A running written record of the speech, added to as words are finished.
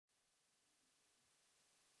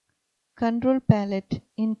Control palette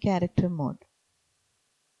in character mode.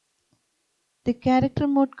 The character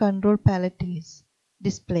mode control palette is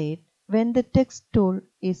displayed when the text tool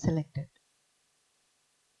is selected.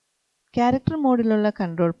 Character മോഡിലുള്ള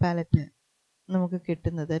control palette നമുക്ക്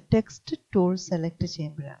കിട്ടുന്നത് text tool select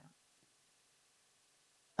ചെയ്യുമ്പോഴാണ്.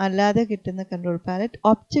 അല്ലാതെ കിട്ടുന്ന control palette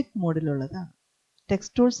object മോഡിലുള്ളതാണ്.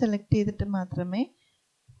 Text tool select ചെയ്തിട്ട് മാത്രമേ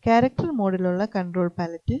character മോഡിലുള്ള control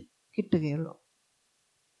palette കിട്ടുകയുള്ളൂ.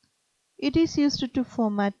 It is used to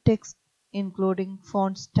format text including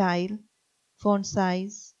font style, font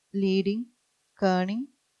size, leading, kerning,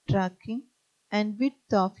 tracking, and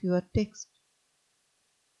width of your text.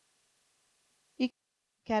 ഈ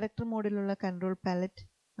character മോഡിലുള്ള control palette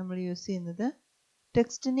നമ്മൾ use ചെയ്യുന്നത്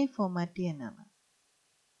ടെക്സ്റ്റിനെ format ചെയ്യാനാണ്.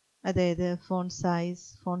 അതായത് font size,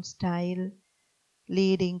 font style,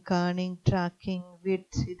 leading, കേർണിങ്, tracking,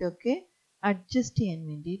 width ഇതൊക്കെ adjust ചെയ്യാൻ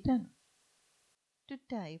വേണ്ടിയിട്ടാണ്. To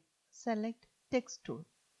type select text tool.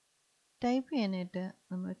 Type ചെയ്യാനായിട്ട്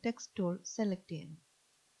നമ്മൾ ടെക്സ്റ്റ് ടൂൾ സെലക്ട് ചെയ്യണം.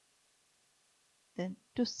 ദെൻ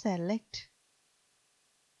ടു സെലക്ട്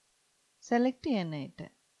ചെയ്യാനായിട്ട്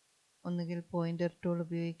ഒന്നുകിൽ പോയിന്റർ ടൂൾ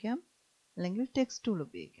ഉപയോഗിക്കാം, അല്ലെങ്കിൽ ടെക്സ്റ്റ് ടൂൾ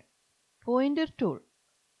ഉപയോഗിക്കാം. പോയിന്റർ ടൂൾ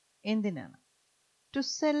എന്തിനാണ്? To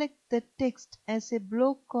select the text as A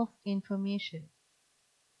block of information.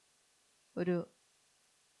 ഒരു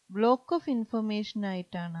ബ്ലോക്ക് ഓഫ് ഇൻഫർമേഷൻ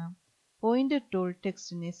ആയിട്ടാണ് പോയിന്റർ ടൂൾ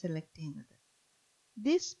ടെക്സ്റ്റിനെ സെലക്ട് ചെയ്യുന്നത്.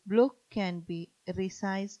 This block can be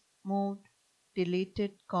resized, moved,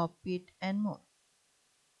 deleted, copied and more.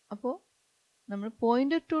 അപ്പോൾ നമ്മൾ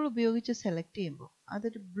pointer tool ഉപയോഗിച്ച് select ചെയ്യുമ്പോൾ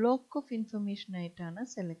അതൊരു ബ്ലോക്ക് ഓഫ് ഇൻഫർമേഷൻ ആയിട്ടാണ്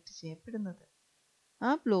select ചെയ്യപ്പെടുന്നത്. ആ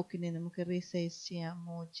ബ്ലോക്കിനെ നമുക്ക് റീസൈസ് ചെയ്യാം,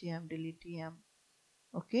 മൂവ് ചെയ്യാം, ഡിലീറ്റ് ചെയ്യാം.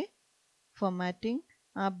 ഓക്കെ, ഫോമാറ്റിംഗ്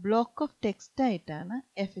ആ ബ്ലോക്ക് ഓഫ് ടെക്സ്റ്റ് ആയിട്ടാണ്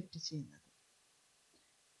എഫക്റ്റ് ചെയ്യുന്നത്.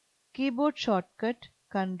 Keyboard short cut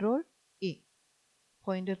control A.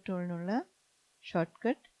 Pointer ടൂളിനുള്ള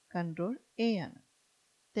shortcut control A ആണ്.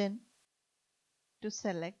 ദെൻ ടു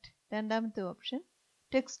സെലക്ട് രണ്ടാമത്തെ ഓപ്ഷൻ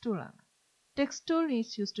ടെക്സ്റ്റ് ടൂൾ ആണ്. Text tool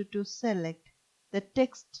is used to select the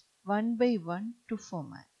text one by one two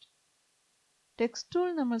format. Text tool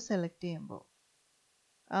നമ്മൾ select ചെയ്യുമ്പോൾ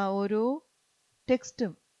ആ ഓരോ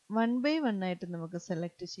ടെക്സ്റ്റും one by one ആയിട്ട് നമുക്ക്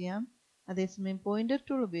സെലക്ട് ചെയ്യാം. അതേസമയം പോയിന്റർ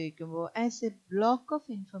ടൂൾ ഉപയോഗിക്കുമ്പോൾ as A block of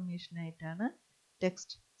information ആയിട്ടാണ്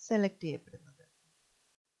ടെക്സ്റ്റ് സെലക്ട് ചെയ്യപ്പെടുന്നത്.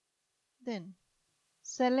 Then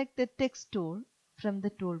select the text tool from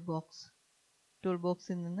the toolbox.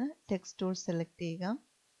 Toolboxൽ നിന്ന് text tool select ചെയ്യുക.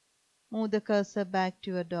 Move the cursor back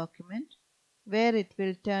to your document where it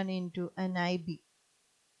will turn into an IB.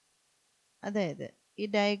 അതായത് ഈ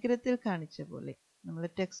ഡയഗ്രത്തിൽ കാണിച്ച പോലെ നമ്മൾ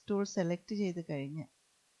text tool select ചെയ്ത് കഴിഞ്ഞ്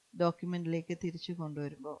ഡോക്യുമെന്റിലേക്ക് തിരിച്ചു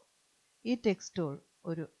കൊണ്ടുവരുമ്പോൾ ഈ ടെക്സ്റ്റ് ടൂൾ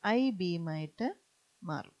ഒരു IBയുമായിട്ട്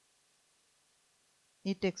മാറും.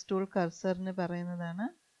 ഈ ടെക്സ്റ്റ് ടൂൾ കർസറിന് പറയുന്നതാണ്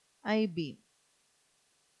IB.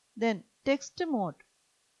 Then text mode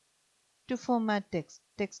to format text.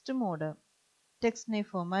 Text mode ടെക്സ്റ്റിനെ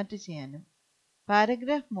format ചെയ്യാനും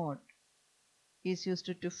paragraph mode is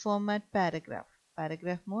used to format paragraph.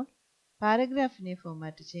 Paragraph mode പാരഗ്രാഫിനെ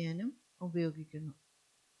format ചെയ്യാനും ഉപയോഗിക്കുന്നു.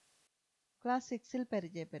 ക്ലാസ് 6ൽ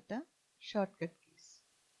പരിചയപ്പെട്ട shortcut keys: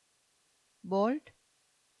 bold,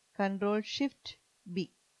 control shift B,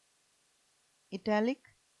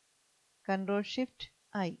 italic, control shift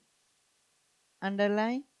I,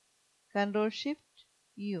 underline, Control Shift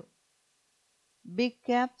U, big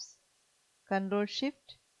caps, Control Shift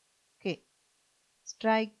K,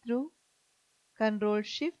 strike through, Control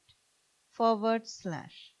Shift /,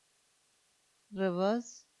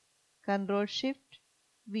 reverse, Control Shift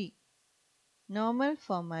V, normal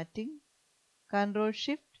formatting, Control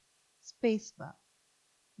Shift spacebar,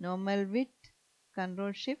 normal width,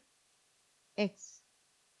 Control Shift X.